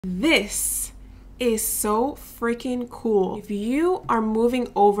This is so freaking cool. If you are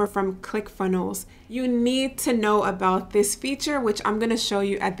moving over from ClickFunnels, you need to know about this feature, which I'm gonna show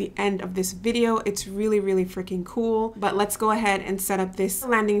you at the end of this video. It's really freaking cool. But let's go ahead and set up this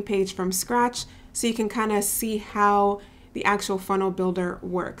landing page from scratch so you can kind of see how the actual funnel builder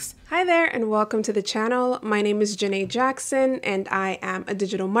works. Hi there and welcome to the channel. My name is Janae Jackson and I am a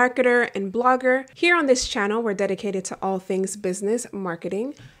digital marketer and blogger. Here on this channel, we're dedicated to all things business,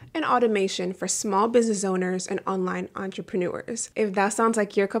 marketing, and automation for small business owners and online entrepreneurs. If that sounds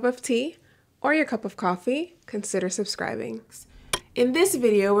like your cup of tea or your cup of coffee, consider subscribing. In this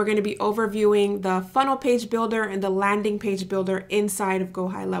video, we're going to be overviewing the funnel page builder and the landing page builder inside of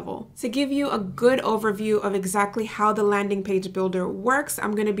GoHighLevel. To give you a good overview of exactly how the landing page builder works,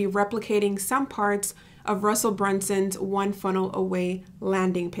 I'm going to be replicating some parts of Russell Brunson's One Funnel Away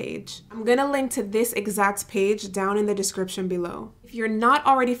landing page. I'm going to link to this exact page down in the description below. If you're not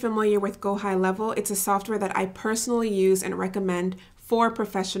already familiar with GoHighLevel, it's a software that I personally use and recommend for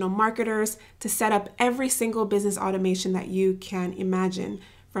professional marketers to set up every single business automation that you can imagine,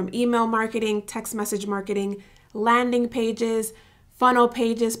 from email marketing, text message marketing, landing pages, funnel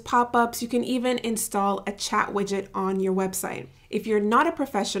pages, pop-ups. You can even install a chat widget on your website. If you're not a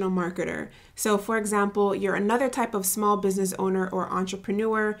professional marketer, so for example, you're another type of small business owner or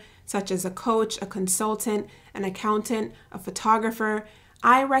entrepreneur, such as a coach, a consultant, an accountant, a photographer,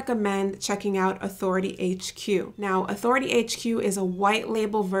 I recommend checking out Authority HQ. Now, Authority HQ is a white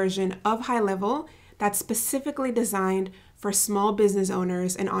label version of HighLevel that's specifically designed for small business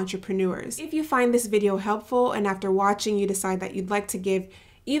owners and entrepreneurs. If you find this video helpful and after watching you decide that you'd like to give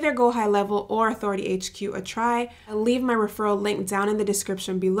either GoHighLevel or Authority HQ a try, I'll leave my referral link down in the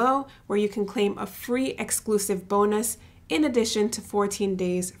description below where you can claim a free exclusive bonus in addition to 14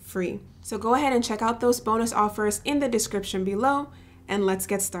 days free. So go ahead and check out those bonus offers in the description below. And let's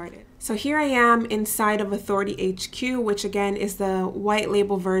get started. So here I am inside of Authority HQ, which again is the white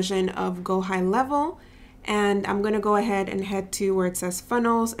label version of GoHighLevel. And I'm going to go ahead and head to where it says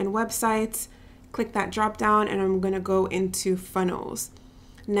funnels and websites, click that drop down, and I'm going to go into funnels.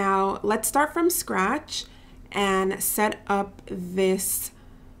 Now let's start from scratch and set up this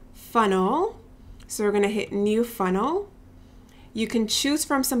funnel. So we're going to hit new funnel. You can choose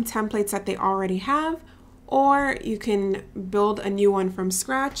from some templates that they already have, or you can build a new one from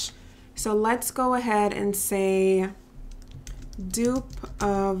scratch. So let's go ahead and say dupe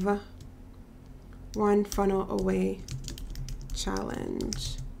of One Funnel Away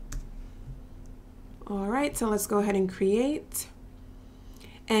challenge. All right, so let's go ahead and create.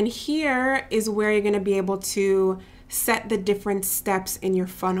 And here is where you're gonna be able to set the different steps in your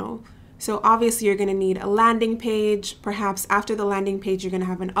funnel. So obviously you're gonna need a landing page. Perhaps after the landing page, you're gonna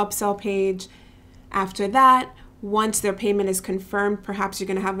have an upsell page. After that, once their payment is confirmed, perhaps you're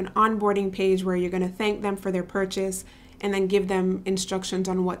going to have an onboarding page where you're going to thank them for their purchase and then give them instructions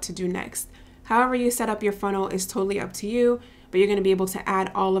on what to do next. However you set up your funnel is totally up to you, but you're going to be able to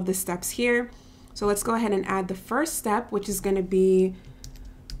add all of the steps here. So let's go ahead and add the first step, which is going to be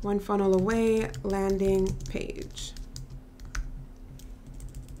One Funnel Away landing page.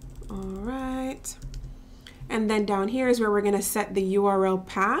 All right. And then down here is where we're going to set the URL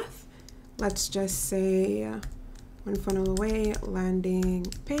path. Let's just say One Funnel Away landing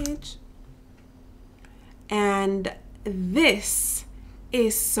page. And this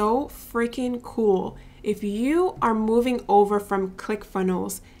is so freaking cool. If you are moving over from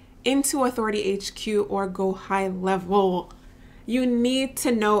ClickFunnels into Authority HQ or GoHighLevel, you need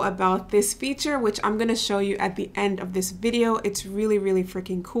to know about this feature, which I'm going to show you at the end of this video. It's really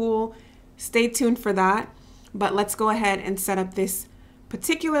freaking cool. Stay tuned for that. But let's go ahead and set up this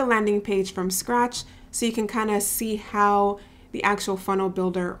particular landing page from scratch so you can kind of see how the actual funnel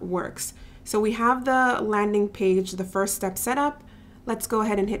builder works. So we have the landing page, the first step set up. Let's go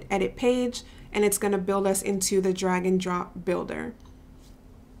ahead and hit edit page, and it's going to build us into the drag and drop builder.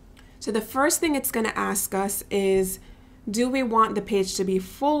 So the first thing it's going to ask us is, do we want the page to be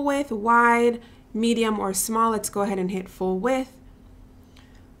full width, wide, medium, or small? Let's go ahead and hit full width.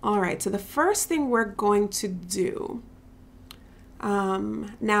 All right, so the first thing we're going to do,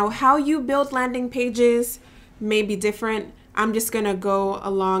 now how you build landing pages may be different. I'm just gonna go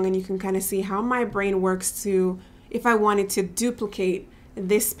along and you can kind of see how my brain works to, if I wanted to duplicate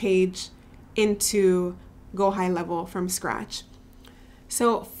this page into GoHighLevel from scratch.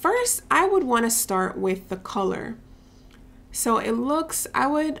 So first I would want to start with the color. So it looks,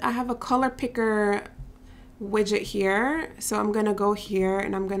 I have a color picker widget here. So I'm gonna go here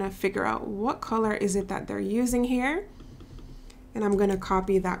and I'm gonna figure out what color is it that they're using here. And I'm gonna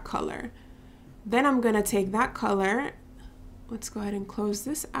copy that color. Then I'm gonna take that color Let's go ahead and close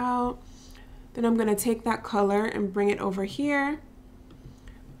this out. Then I'm going to take that color and bring it over here.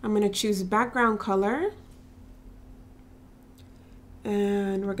 I'm going to choose background color.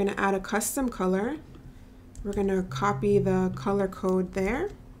 And we're going to add a custom color. We're going to copy the color code there.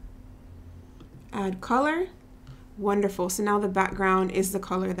 Add color. Wonderful. So now the background is the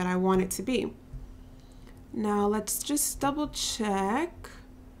color that I want it to be. Now let's just double check.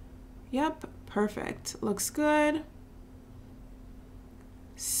 Yep, perfect. Looks good.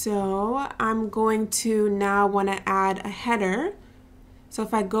 So I'm going to now want to add a header. So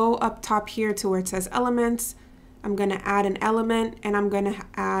if I go up top here to where it says elements, I'm going to add an element and I'm going to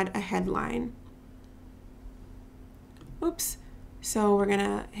add a headline. Oops. So we're going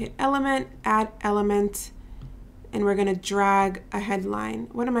to hit element, add element, and we're going to drag a headline.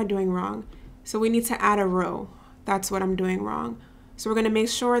 What am I doing wrong? So we need to add a row. That's what I'm doing wrong. So we're going to make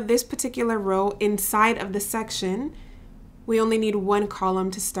sure this particular row inside of the section, we only need one column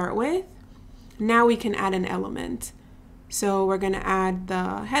to start with. Now we can add an element. So we're going to add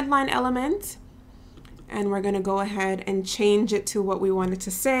the headline element, and we're going to go ahead and change it to what we want it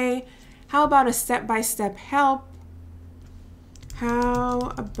to say. How about a step-by-step help?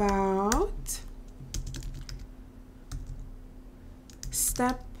 How about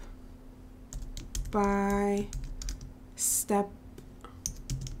step-by-step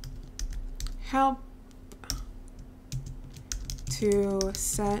help to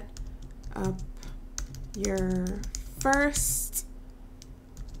set up your first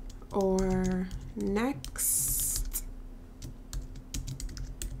or next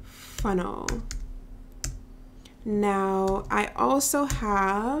funnel. Now I also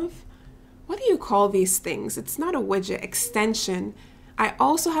have, what do you call these things? It's not a widget, extension. I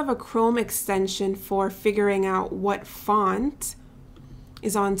also have a Chrome extension for figuring out what font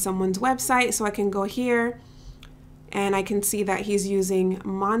is on someone's website. So I can go here and I can see that he's using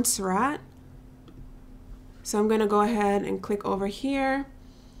Montserrat. So I'm going to go ahead and click over here,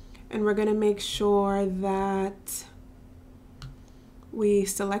 and we're going to make sure that we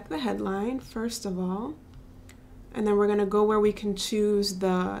select the headline first of all, and then we're going to go where we can choose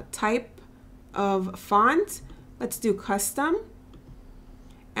the type of font. Let's do custom,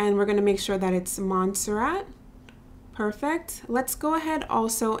 and we're going to make sure that it's Montserrat. Perfect. Let's go ahead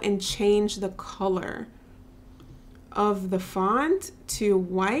also and change the color of the font to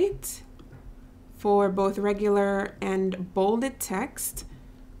white for both regular and bolded text.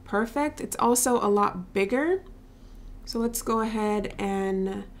 Perfect. It's also a lot bigger. So let's go ahead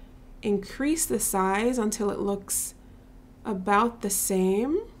and increase the size until it looks about the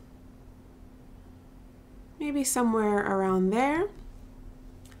same. Maybe somewhere around there.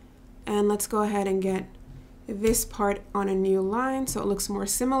 And let's go ahead and get this part on a new line so it looks more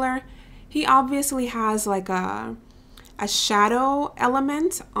similar. He obviously has like a shadow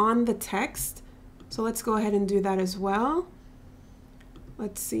element on the text. So let's go ahead and do that as well.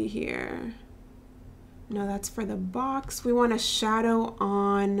 Let's see here. No, that's for the box. We want a shadow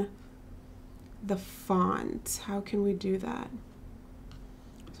on the font. How can we do that?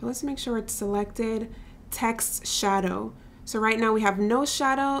 So let's make sure it's selected. Text shadow. So right now we have no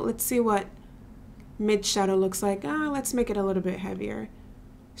shadow. Let's see what mid shadow looks like. Let's make it a little bit heavier.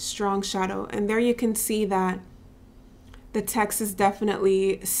 Strong shadow. And there you can see that the text is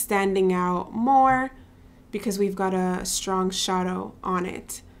definitely standing out more because we've got a strong shadow on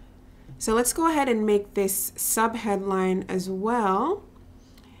it. So let's go ahead and make this sub-headline as well.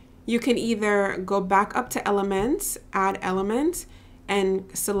 You can either go back up to elements, add element, and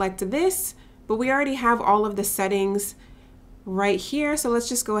select this, but we already have all of the settings right here. So let's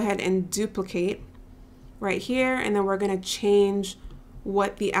just go ahead and duplicate right here, and then we're going to change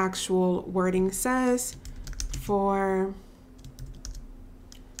what the actual wording says for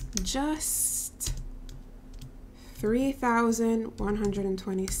just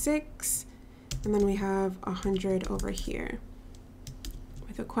 3,126, and then we have 100 over here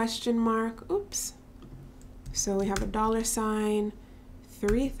with a question mark. Oops. So we have a $sign,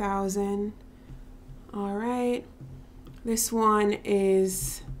 3,000. All right. This one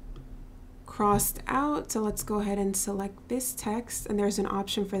is crossed out, so let's go ahead and select this text, and there's an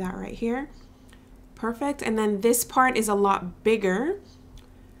option for that right here. Perfect. And then this part is a lot bigger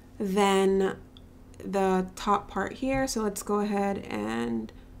than the top part here, so let's go ahead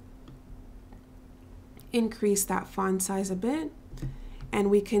and increase that font size a bit,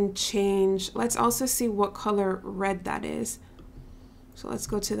 and we can change. Let's also see what color red that is. So let's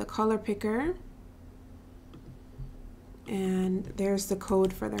go to the color picker, and there's the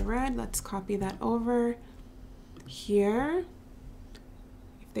code for the red. Let's copy that over here.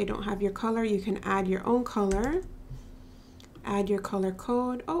 If they don't have your color, you can add your own color. Add your color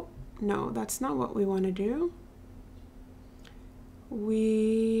code. Oh, no, that's not what we want to do.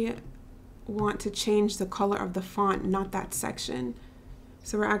 We want to change the color of the font, not that section.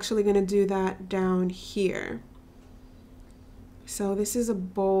 So we're actually going to do that down here. So this is a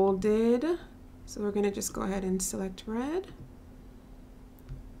bolded. So we're going to just go ahead and select red.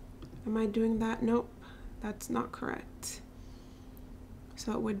 Am I doing that? Nope, that's not correct.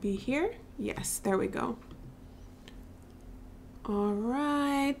 So it would be here. Yes, there we go. All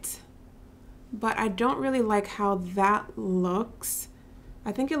right. But I don't really like how that looks.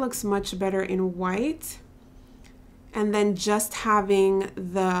 I think it looks much better in white. And then just having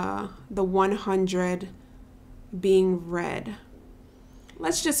the 100 being red.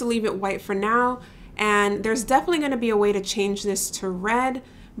 Let's just leave it white for now. And there's definitely going to be a way to change this to red.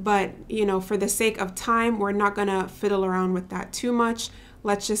 But, you know, for the sake of time, we're not going to fiddle around with that too much.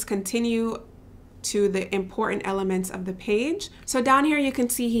 Let's just continue to the important elements of the page. So down here, you can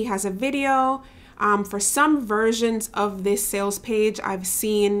see he has a video. For some versions of this sales page, I've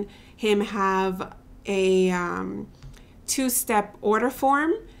seen him have a two-step order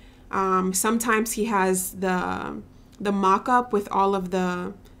form. Sometimes he has the mock-up with all of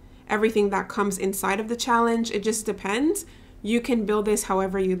everything that comes inside of the challenge. It just depends. You can build this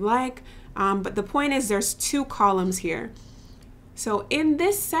however you'd like. But the point is there's two columns here. So in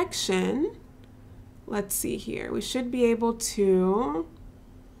this section, let's see here, we should be able to,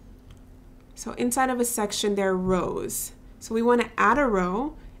 so inside of a section there are rows. So we want to add a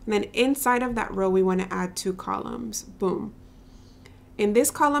row, and then inside of that row we want to add two columns. Boom. In this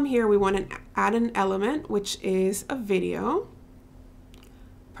column here we want to add an element, which is a video.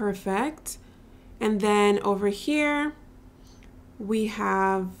 Perfect. And then over here we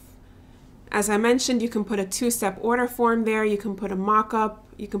have, as I mentioned, you can put a two-step order form there, you can put a mock-up,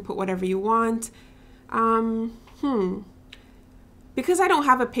 you can put whatever you want. Because I don't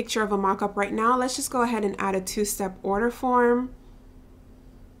have a picture of a mock-up right now, let's just go ahead and add a two-step order form.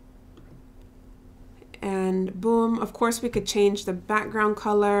 And boom, of course we could change the background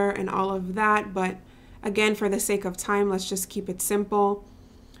color and all of that, but again, for the sake of time, let's just keep it simple.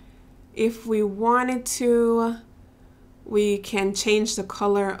 If we wanted to, we can change the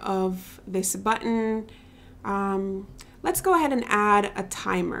color of this button. Let's go ahead and add a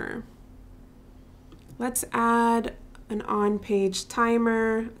timer. Let's add an on-page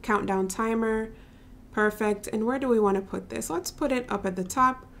timer, countdown timer. Perfect. And where do we want to put this? Let's put it up at the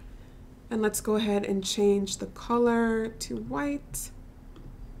top. And let's go ahead and change the color to white.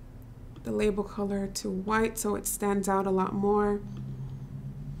 The label color to white so it stands out a lot more.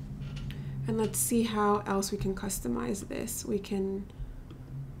 And let's see how else we can customize this. We can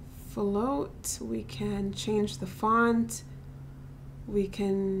float, we can change the font, we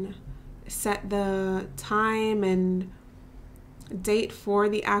can set the time and date for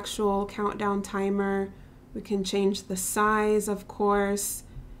the actual countdown timer. We can change the size, of course.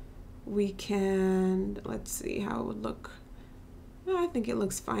 We can, let's see how it would look. I think it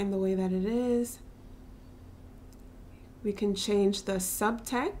looks fine the way that it is. We can change the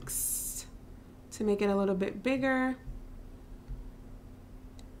subtext to make it a little bit bigger.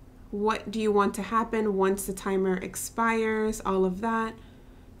 What do you want to happen once the timer expires? All of that.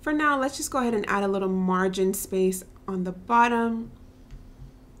 For now, let's just go ahead and add a little margin space on the bottom.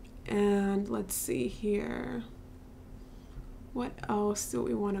 And let's see here. What else do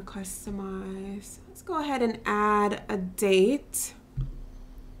we want to customize? Let's go ahead and add a date.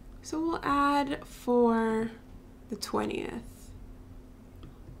 So we'll add for the 20th.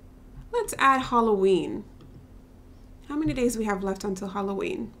 Let's add Halloween. How many days we have left until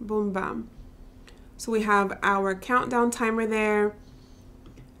Halloween? Boom, bam. So we have our countdown timer there.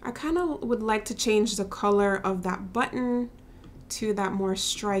 I kind of would like to change the color of that button to that more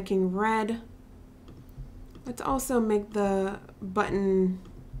striking red. Let's also make the button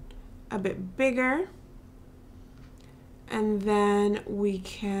a bit bigger. And then we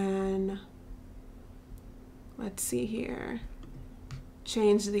can, let's see here,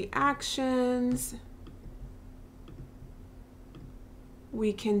 change the actions.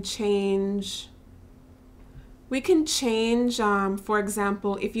 We can change, for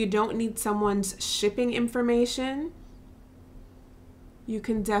example, if you don't need someone's shipping information, you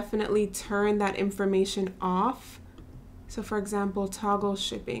can definitely turn that information off. So for example, toggle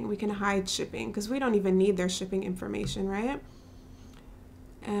shipping, we can hide shipping because we don't even need their shipping information, right?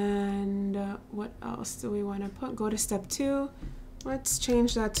 And what else do we want to put? Go to step 2. Let's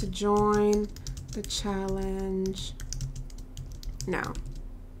change that to join the challenge now.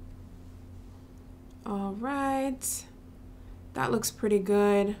 All right, that looks pretty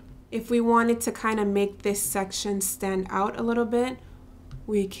good. If we wanted to kind of make this section stand out a little bit,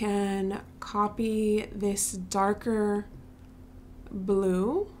 we can copy this darker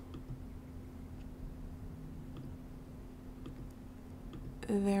blue.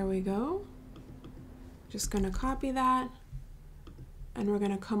 There we go. Just gonna copy that. And we're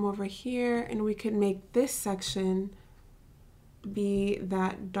gonna come over here and we can make this section be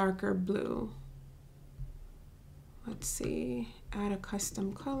that darker blue. Let's see, add a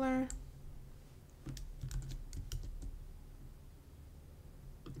custom color.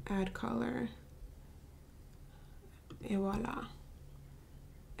 Add color. Et voila.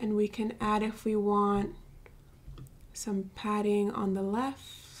 And we can add, if we want, some padding on the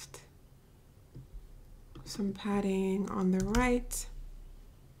left, some padding on the right,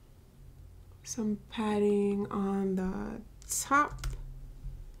 some padding on the top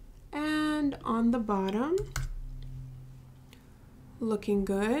and on the bottom. Looking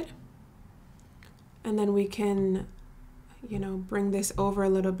good. And then we can, you know, bring this over a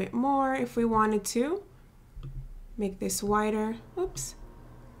little bit more if we wanted to. Make this wider. Oops.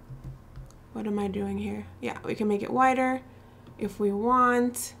 What am I doing here? Yeah, we can make it wider if we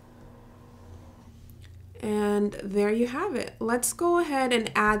want. And there you have it. Let's go ahead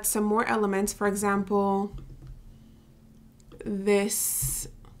and add some more elements. For example, this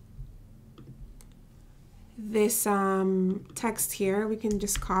text here, we can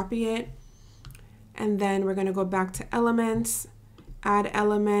just copy it. And then we're gonna go back to elements, add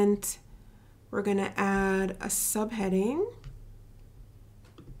element. We're gonna add a subheading.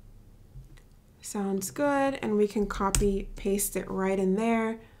 Sounds good. And we can copy, paste it right in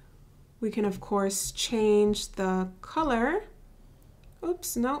there. We can, of course, change the color.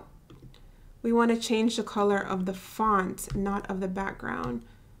 Oops, no. We want to change the color of the font, not of the background.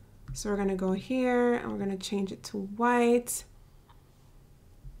 So we're going to go here and we're going to change it to white.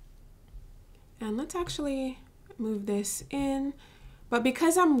 And let's actually move this in. But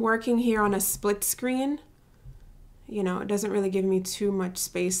because I'm working here on a split screen, you know, it doesn't really give me too much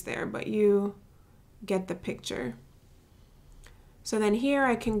space there, but you get the picture. So then here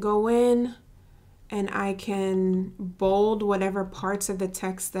I can go in and I can bold whatever parts of the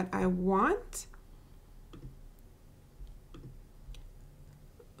text that I want.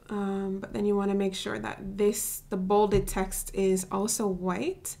 But then you want to make sure that the bolded text is also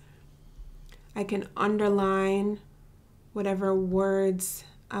white. I can underline whatever words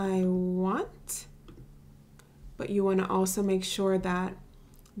I want, but you want to also make sure that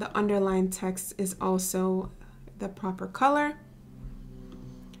the underlined text is also the proper color.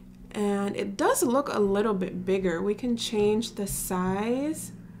 And it does look a little bit bigger. We can change the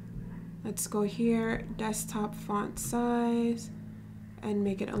size. Let's go here, desktop font size, and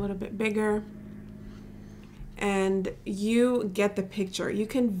make it a little bit bigger. And you get the picture. You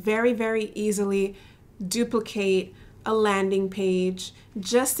can very, very easily duplicate a landing page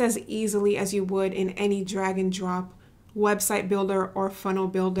just as easily as you would in any drag and drop website builder or funnel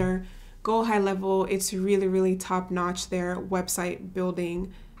builder. GoHighLevel, it's really, really top notch, their website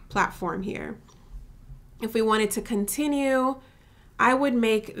building platform here. If we wanted to continue, I would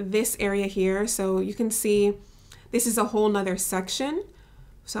make this area here. So you can see this is a whole nother section.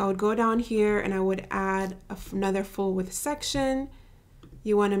 So I would go down here and I would add another full width section.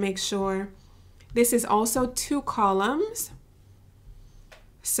 You want to make sure this is also 2 columns.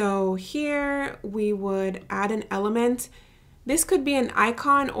 So here we would add an element. This could be an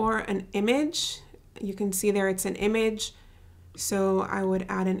icon or an image. You can see there it's an image. So I would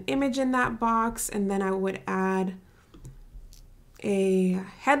add an image in that box, and then I would add a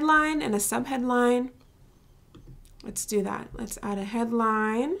headline and a subheadline. Let's do that. Let's add a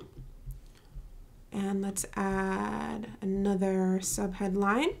headline and let's add another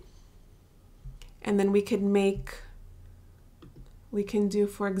subheadline. And then we can do,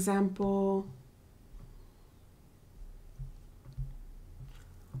 for example,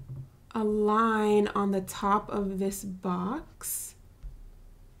 a line on the top of this box.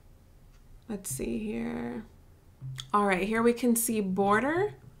 Let's see here. All right, here we can see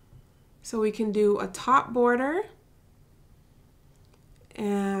border. So we can do a top border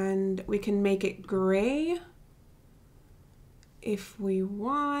and we can make it gray if we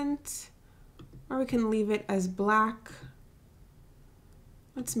want, or we can leave it as black.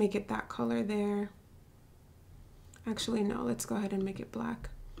 Let's make it that color there. Actually, no, let's go ahead and make it black.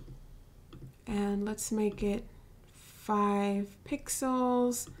 And let's make it 5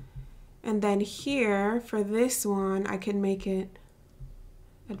 pixels. And then here for this one, I can make it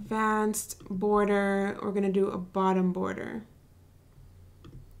advanced border. We're going to do a bottom border.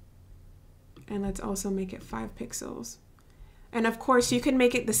 And let's also make it 5 pixels. And of course, you can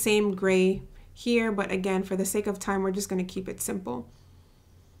make it the same gray here, but again, for the sake of time, we're just going to keep it simple.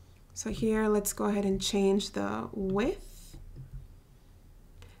 So here, let's go ahead and change the width.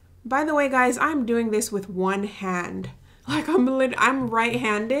 By the way, guys, I'm doing this with one hand. Like I'm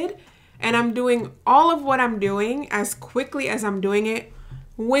right-handed, and I'm doing all of what I'm doing as quickly as I'm doing it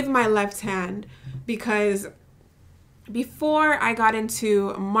with my left hand, because before I got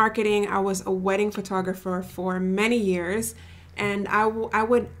into marketing, I was a wedding photographer for many years, and I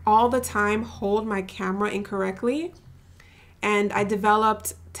would all the time hold my camera incorrectly, and I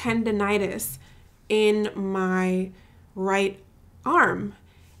developed tendonitis in my right arm.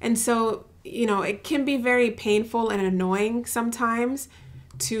 And so, you know, it can be very painful and annoying sometimes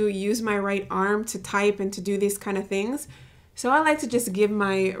to use my right arm to type and to do these kind of things. So I like to just give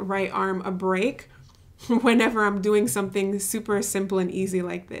my right arm a break whenever I'm doing something super simple and easy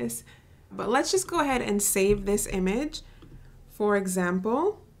like this. But let's just go ahead and save this image, for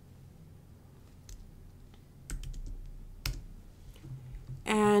example.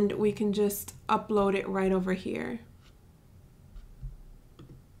 And we can just upload it right over here.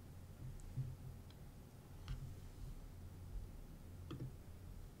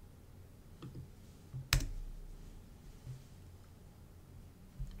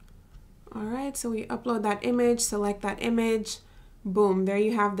 All right, so we upload that image, select that image, boom, there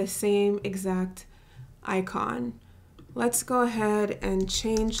you have the same exact icon. Let's go ahead and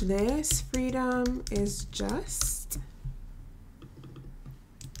change this. Freedom is just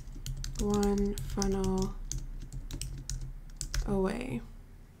one funnel away.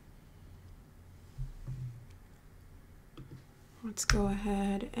 Let's go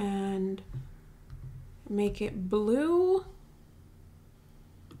ahead and make it blue.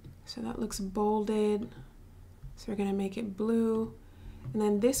 So that looks bolded. So we're gonna make it blue. And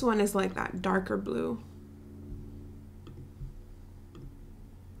then this one is like that darker blue.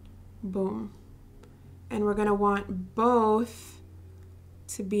 Boom. And we're gonna want both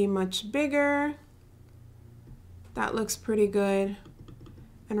to be much bigger. That looks pretty good.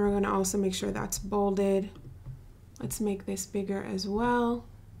 And we're gonna also make sure that's bolded. Let's make this bigger as well.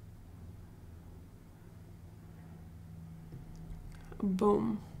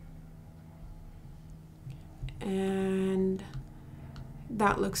 Boom. And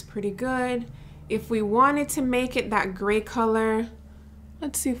that looks pretty good. If we wanted to make it that gray color,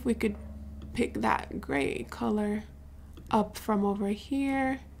 let's see if we could pick that gray color up from over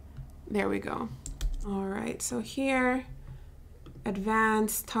here. There we go. All right, so here,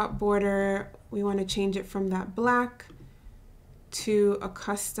 advanced top border, we want to change it from that black to a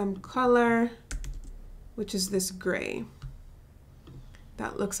custom color, which is this gray.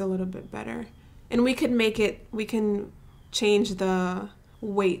 That looks a little bit better. And we could make it, we can change the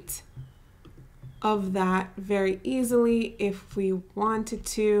weight of that very easily if we wanted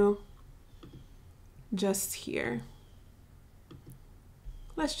to, just here.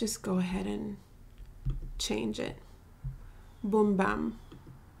 Let's just go ahead and change it. Boom, bam.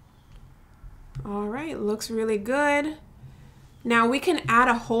 All right, looks really good. Now we can add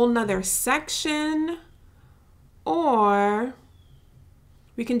a whole nother section, or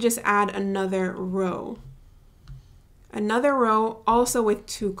we can just add another row. Another row also with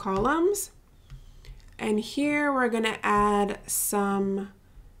 2 columns. And here we're gonna add some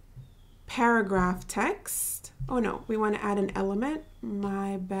paragraph text. Oh no, we wanna add an element,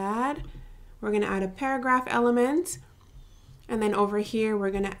 my bad. We're gonna add a paragraph element. And then over here,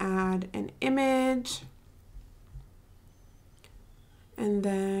 we're gonna add an image. And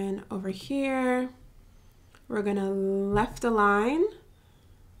then over here, we're gonna left align.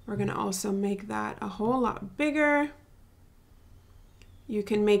 We're gonna also make that a whole lot bigger. You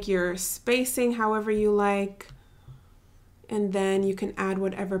can make your spacing however you like, and then you can add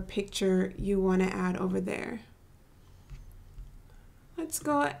whatever picture you wanna add over there. Let's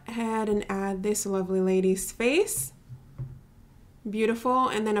go ahead and add this lovely lady's face. Beautiful,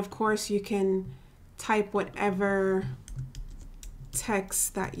 and then of course you can type whatever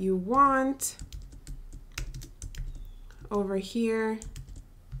text that you want over here.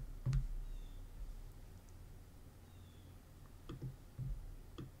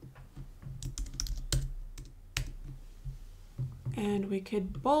 And we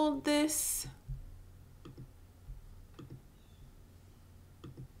could bold this.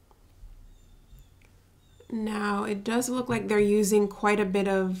 Now it does look like they're using quite a bit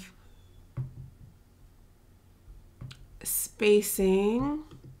of spacing.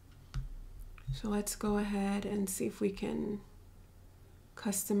 So let's go ahead and see if we can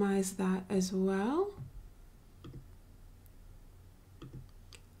customize that as well.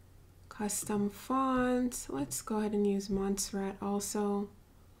 Custom font. Let's go ahead and use Montserrat also.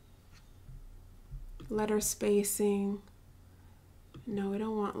 Letter spacing. No, we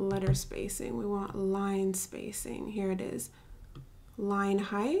don't want letter spacing. We want line spacing. Here it is. Line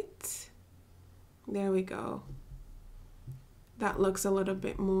height. There we go. That looks a little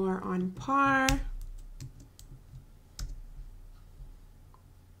bit more on par.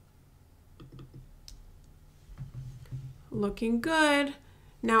 Looking good.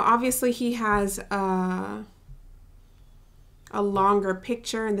 Now, obviously, he has a longer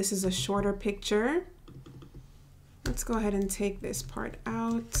picture, and this is a shorter picture. Let's go ahead and take this part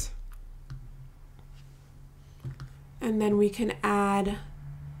out. And then we can add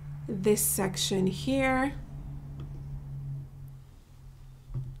this section here.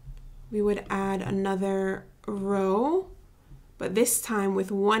 We would add another row, but this time with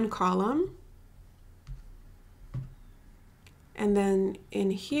one column. And then in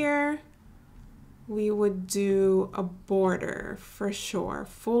here, we would do a border for sure,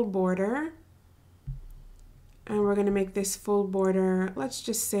 full border. And we're gonna make this full border, let's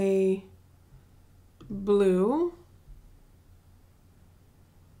just say blue.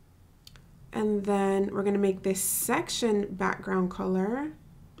 And then we're gonna make this section background color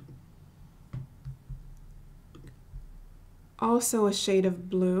also a shade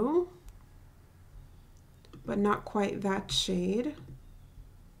of blue, but not quite that shade.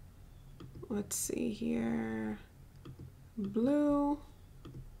 Let's see here, blue,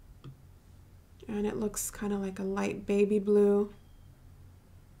 and it looks kind of like a light baby blue.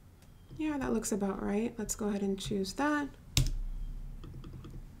 Yeah, that looks about right. Let's go ahead and choose that.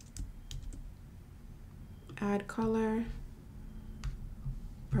 Add color.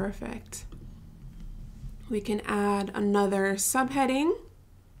 Perfect. We can add another subheading.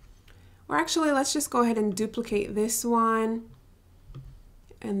 Or actually, let's just go ahead and duplicate this one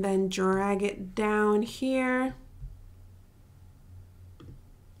and then drag it down here.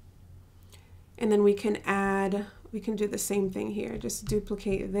 And then we can do the same thing here. Just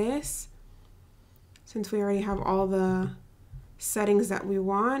duplicate this since we already have all the settings that we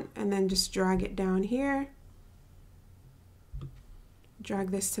want, and then just drag it down here.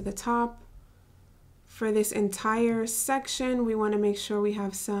 Drag this to the top. For this entire section, we want to make sure we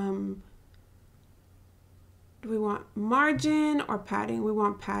have some, do we want margin or padding? We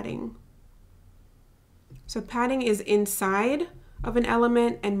want padding. So padding is inside of an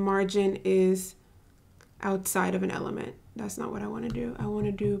element and margin is outside of an element. That's not what I want to do. I want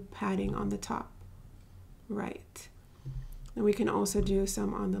to do padding on the top. Right. And we can also do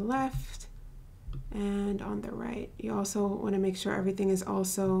some on the left and on the right. You also want to make sure everything is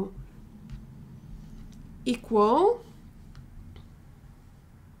also equal.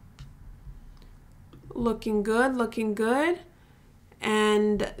 Looking good, looking good.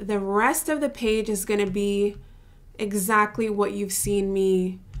 And the rest of the page is going to be exactly what you've seen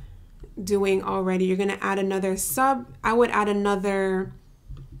me doing already. You're going to add another sub. I would add another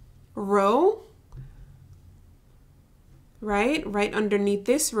row, right underneath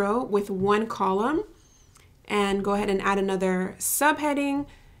this row with one column, and go ahead and add another subheading.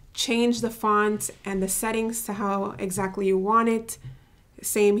 Change the font and the settings to how exactly you want it.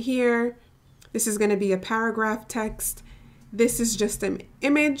 Same here. This is going to be a paragraph text. This is just an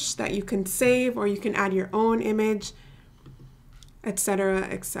image that you can save, or you can add your own image, etc.,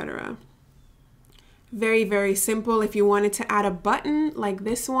 etc. Very, very simple. If you wanted to add a button like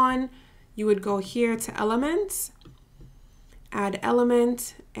this one, you would go here to Elements, Add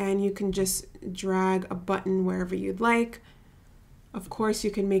Element, and you can just drag a button wherever you'd like. Of course,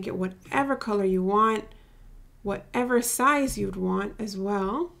 you can make it whatever color you want, whatever size you'd want as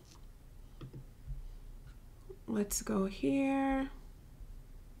well. Let's go here.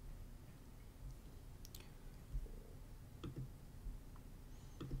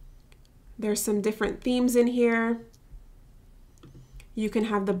 There's some different themes in here. You can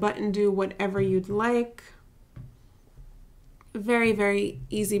have the button do whatever you'd like. Very, very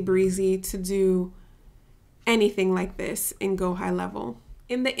easy breezy to do anything like this in GoHighLevel.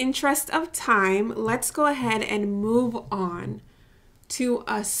 In the interest of time, let's go ahead and move on to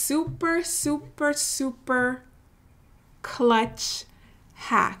a super, super, super clutch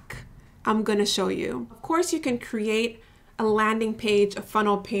hack I'm gonna show you. Of course, you can create a landing page, a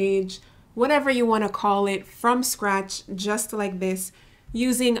funnel page, whatever you want to call it, from scratch, just like this,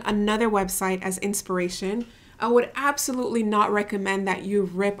 using another website as inspiration. I would absolutely not recommend that you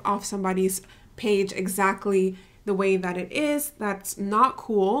rip off somebody's page exactly the way that it is. That's not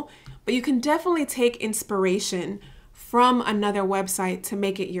cool, but you can definitely take inspiration from another website to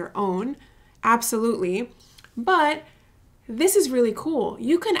make it your own. Absolutely. But this is really cool.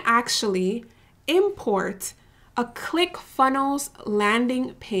 You can actually import a ClickFunnels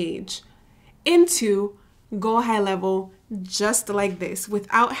landing page into GoHighLevel just like this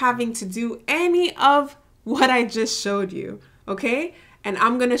without having to do any of what I just showed you, okay? And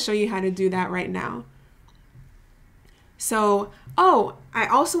I'm gonna show you how to do that right now. So, oh, I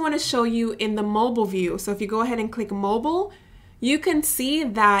also wanna show you in the mobile view. So if you go ahead and click mobile, you can see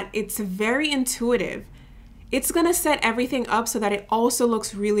that it's very intuitive. It's gonna set everything up so that it also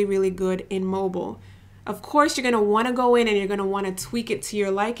looks really, really good in mobile. Of course, you're gonna wanna go in and you're gonna wanna tweak it to your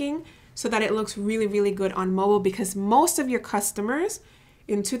liking so that it looks really, really good on mobile, because most of your customers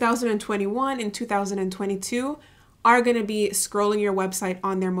in 2021 and 2022 are gonna be scrolling your website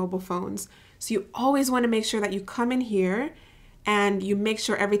on their mobile phones. So you always wanna make sure that you come in here and you make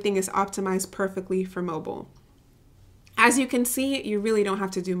sure everything is optimized perfectly for mobile. As you can see, you really don't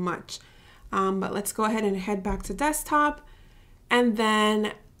have to do much. But let's go ahead and head back to desktop, and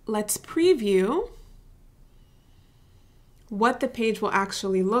then let's preview what the page will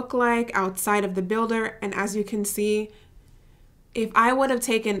actually look like outside of the builder. And as you can see, if I would have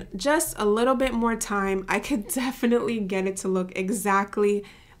taken just a little bit more time, I could definitely get it to look exactly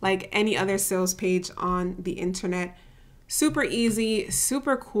like any other sales page on the internet. Super easy,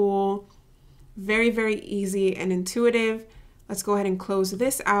 super cool, very, very easy and intuitive. Let's go ahead and close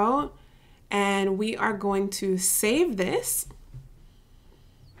this out. And we are going to save this.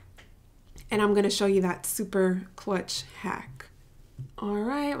 And I'm going to show you that super clutch hack. All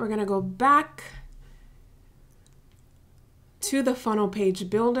right, we're going to go back to the funnel page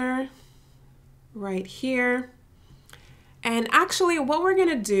builder right here. And actually what we're going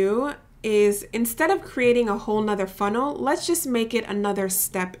to do is, instead of creating a whole nother funnel, let's just make it another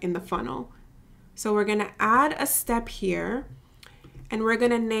step in the funnel. So we're going to add a step here. And we're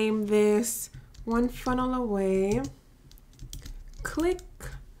gonna name this One Funnel Away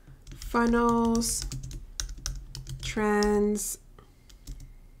ClickFunnels Transfer.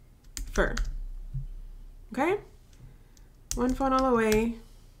 Okay? One funnel away,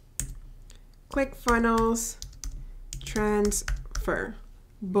 ClickFunnels Transfer.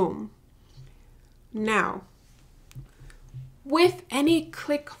 Boom. Now, with any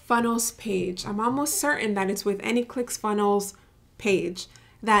ClickFunnels page, I'm almost certain that it's with any ClickFunnels page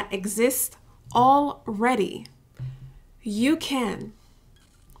that exists already, you can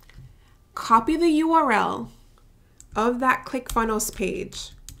copy the URL of that ClickFunnels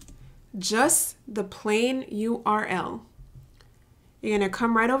page, just the plain URL. You're gonna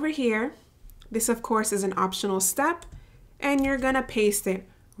come right over here. This, of course, is an optional step, and you're gonna paste it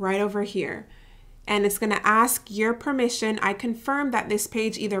right over here. And it's gonna ask your permission. I confirm that this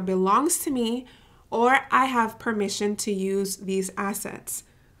page either belongs to me or I have permission to use these assets,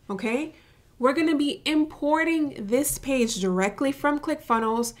 okay? We're gonna be importing this page directly from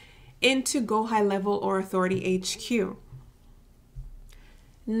ClickFunnels into GoHighLevel or Authority HQ.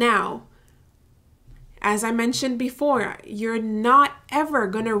 Now, as I mentioned before, you're not ever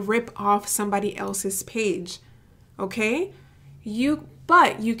gonna rip off somebody else's page, okay?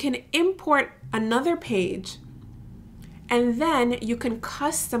 But you can import another page and then you can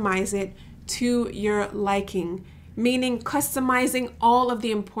customize it to your liking, meaning customizing all of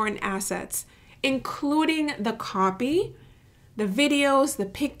the important assets, including the copy, the videos, the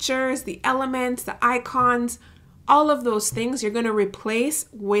pictures, the elements, the icons, all of those things you're going to replace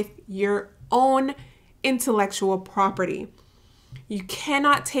with your own intellectual property. You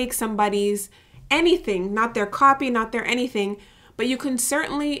cannot take somebody's anything, not their copy, not their anything, but you can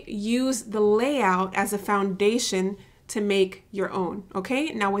certainly use the layout as a foundation to make your own,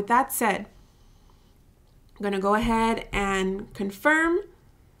 okay? Now with that said, I'm gonna go ahead and confirm,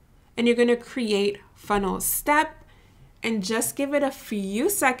 and you're gonna create funnel step and just give it a few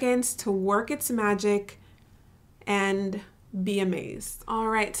seconds to work its magic and be amazed. All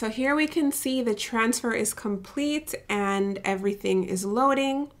right, so here we can see the transfer is complete and everything is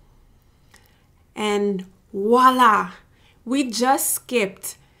loading. And voila, we just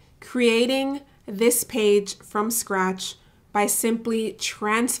skipped creating this page from scratch by simply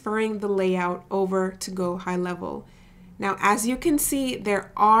transferring the layout over to GoHighLevel. Now, as you can see,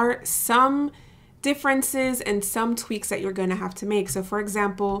 there are some differences and some tweaks that you're gonna have to make. So for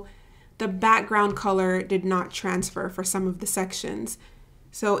example, the background color did not transfer for some of the sections.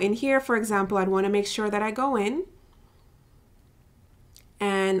 So in here, for example, I'd wanna make sure that I go in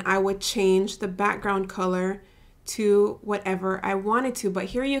and I would change the background color to whatever I wanted to. But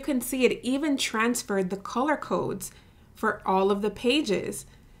here you can see it even transferred the color codes for all of the pages.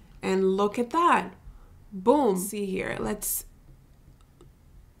 And look at that. Boom. Let's see here. Let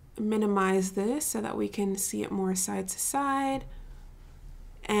minimize this so that we can see it more side to side.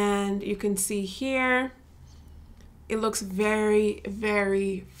 And you can see here, it looks very,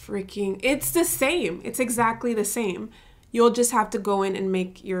 very freaking, it's the same. It's exactly the same. You'll just have to go in and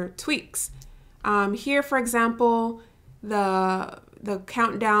make your tweaks. Here, for example, the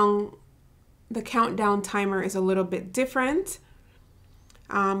countdown timer is a little bit different.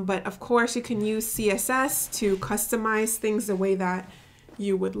 But of course you can use CSS to customize things the way that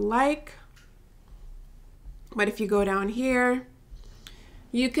you would like. But if you go down here,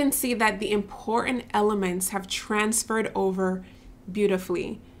 you can see that the important elements have transferred over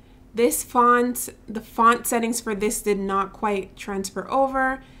beautifully. This font, the font settings for this did not quite transfer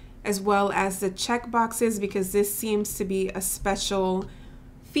over, as well as the checkboxes, because this seems to be a special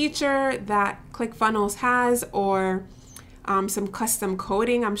feature that ClickFunnels has, or some custom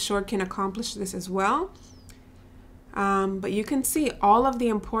coding I'm sure can accomplish this as well. But you can see all of the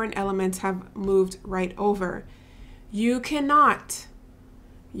important elements have moved right over. You cannot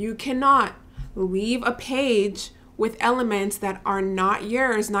leave a page with elements that are not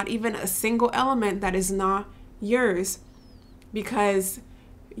yours, not even a single element that is not yours, because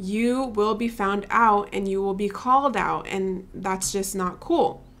you will be found out and you will be called out, and that's just not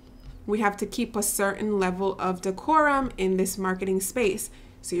cool. We have to keep a certain level of decorum in this marketing space.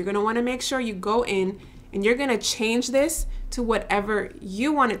 So you're going to want to make sure you go in and you're going to change this to whatever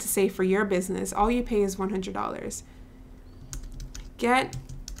you want it to say for your business. All you pay is $100. Get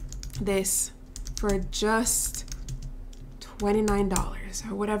this for just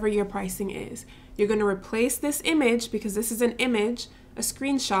 $29 or whatever your pricing is. You're going to replace this image, because this is an image, a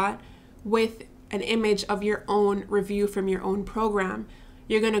screenshot, with an image of your own review from your own program.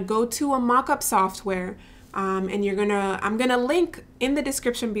 You're going to go to a mockup software, and I'm going to link in the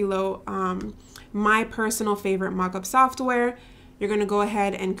description below my personal favorite mockup software. You're going to go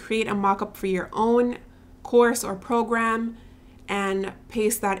ahead and create a mockup for your own course or program and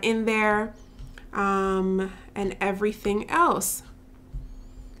paste that in there, and everything else.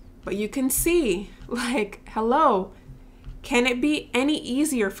 But you can see, like, hello, can it be any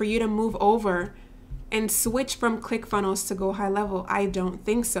easier for you to move over and switch from ClickFunnels to GoHighLevel? I don't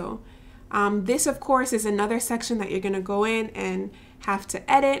think so. This, of course, is another section that you're going to go in and have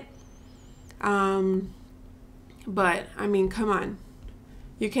to edit. But I mean, come on.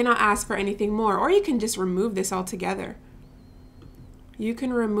 You cannot ask for anything more, or you can just remove this altogether. You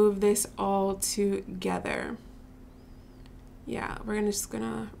can remove this all together. Yeah, we're just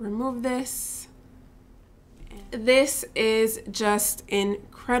gonna remove this. This is just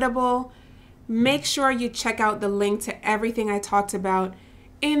incredible. Make sure you check out the link to everything I talked about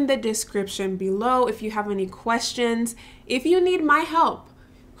in the description below. If you have any questions, if you need my help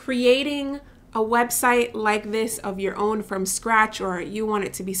creating a website like this of your own from scratch, or you want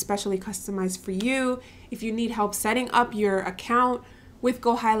it to be specially customized for you, if you need help setting up your account with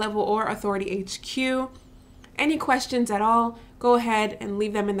GoHighLevel or Authority HQ, any questions at all, go ahead and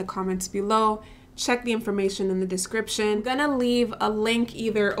leave them in the comments below. Check the information in the description. I'm gonna leave a link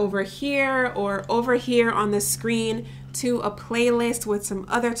either over here or over here on the screen to a playlist with some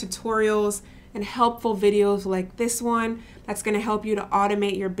other tutorials and helpful videos like this one that's gonna help you to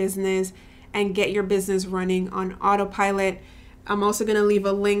automate your business and get your business running on autopilot. I'm also gonna leave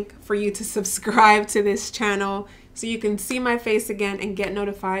a link for you to subscribe to this channel so you can see my face again and get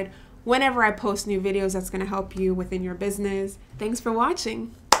notified whenever I post new videos that's gonna help you within your business. Thanks for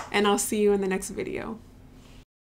watching, and I'll see you in the next video.